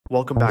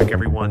Welcome back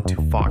everyone to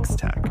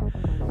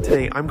Foxtecc.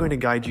 Today I'm going to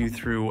guide you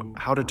through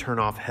how to turn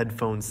off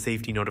headphone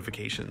safety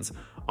notifications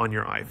on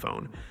your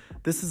iPhone.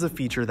 This is a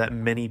feature that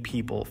many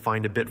people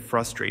find a bit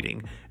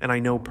frustrating, and I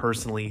know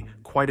personally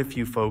quite a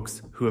few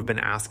folks who have been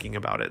asking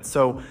about it.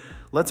 So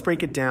let's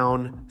break it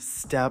down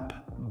step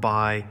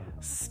by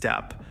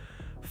step.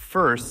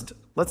 First,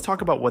 let's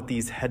talk about what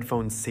these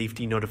headphone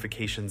safety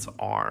notifications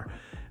are.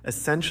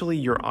 Essentially,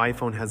 your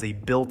iPhone has a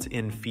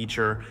built-in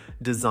feature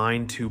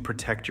designed to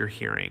protect your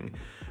hearing.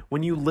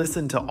 When you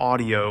listen to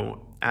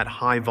audio at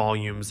high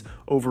volumes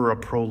over a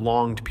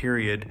prolonged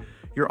period,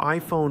 your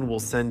iPhone will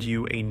send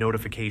you a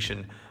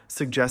notification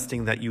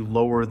suggesting that you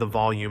lower the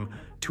volume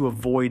to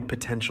avoid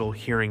potential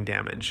hearing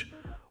damage.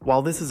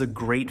 While this is a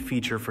great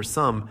feature for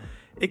some,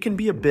 it can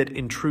be a bit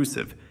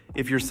intrusive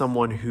if you're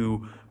someone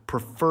who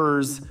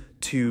prefers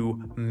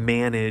to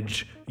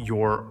manage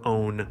your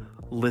own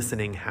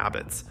listening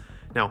habits.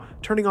 Now,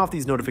 turning off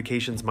these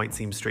notifications might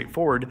seem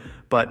straightforward,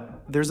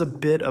 but there's a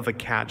bit of a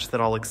catch that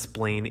I'll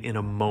explain in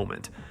a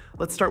moment.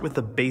 Let's start with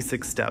the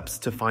basic steps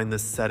to find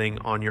this setting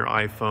on your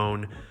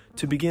iPhone.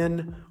 To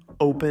begin,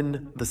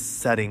 open the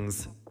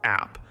Settings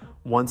app.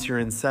 Once you're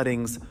in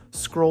Settings,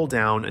 scroll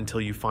down until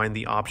you find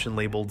the option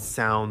labeled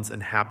Sounds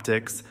and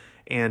Haptics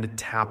and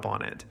tap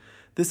on it.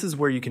 This is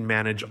where you can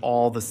manage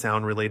all the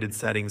sound-related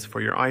settings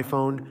for your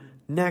iPhone.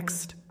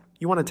 Next,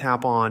 you want to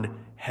tap on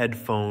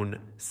Headphone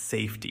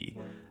Safety.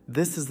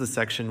 This is the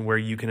section where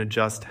you can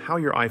adjust how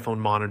your iPhone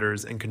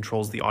monitors and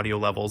controls the audio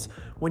levels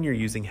when you're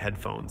using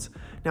headphones.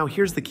 Now,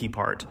 here's the key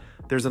part.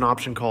 There's an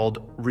option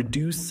called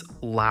Reduce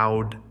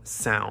Loud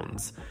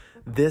Sounds.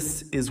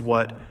 This is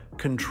what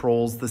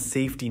controls the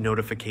safety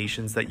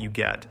notifications that you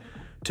get.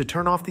 To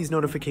turn off these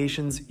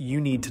notifications, you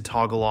need to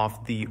toggle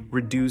off the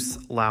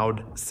Reduce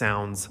Loud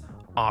Sounds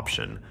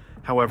option.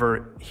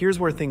 However, here's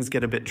where things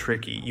get a bit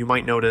tricky. You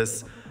might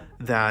notice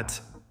that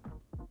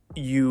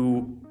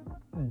you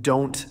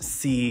don't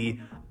see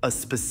a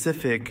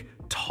specific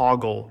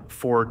toggle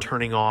for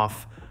turning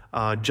off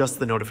just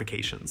the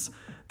notifications.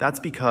 That's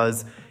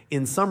because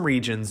in some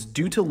regions,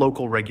 due to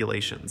local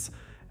regulations,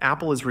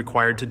 Apple is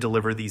required to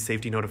deliver these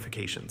safety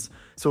notifications.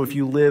 So if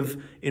you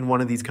live in one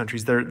of these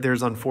countries,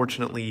 there's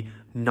unfortunately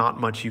not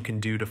much you can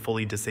do to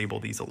fully disable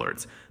these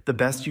alerts. The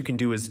best you can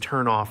do is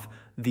turn off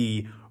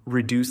the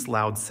Reduce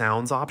Loud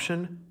Sounds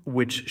option,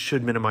 which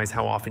should minimize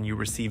how often you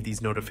receive these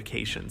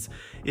notifications.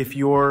 If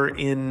you're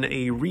in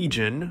a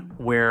region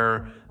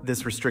where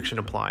this restriction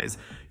applies,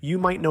 you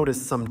might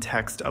notice some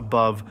text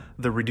above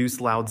the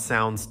Reduce Loud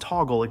Sounds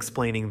toggle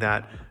explaining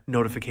that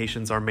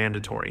notifications are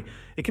mandatory.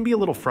 It can be a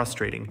little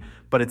frustrating,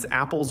 but it's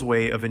Apple's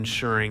way of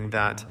ensuring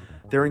that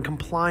they're in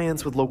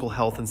compliance with local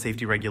health and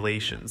safety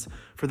regulations.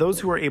 For those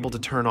who are able to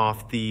turn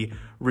off the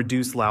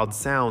Reduce Loud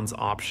Sounds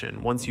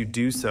option, once you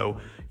do so,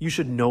 you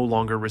should no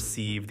longer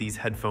receive these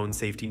headphone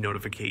safety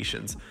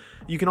notifications.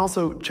 You can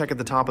also check at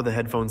the top of the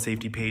headphone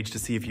safety page to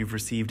see if you've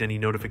received any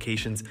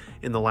notifications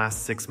in the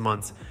last 6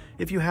 months.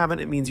 If you haven't,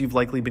 it means you've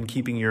likely been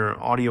keeping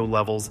your audio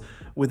levels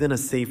within a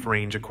safe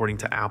range according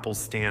to Apple's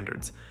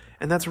standards.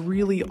 And that's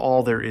really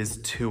all there is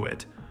to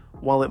it.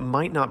 While it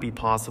might not be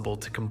possible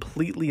to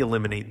completely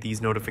eliminate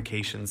these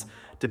notifications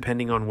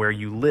depending on where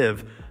you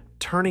live,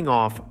 turning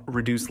off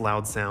Reduce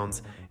Loud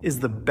Sounds is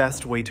the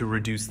best way to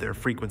reduce their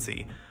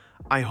frequency.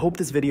 I hope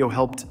this video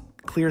helped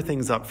clear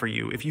things up for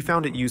you. If you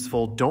found it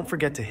useful, don't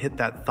forget to hit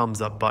that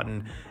thumbs up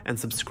button and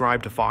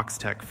subscribe to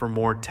Foxtecc for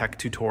more tech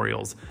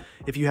tutorials.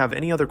 If you have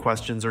any other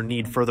questions or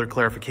need further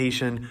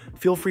clarification,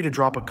 feel free to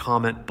drop a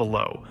comment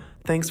below.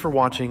 Thanks for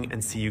watching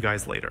and see you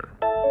guys later.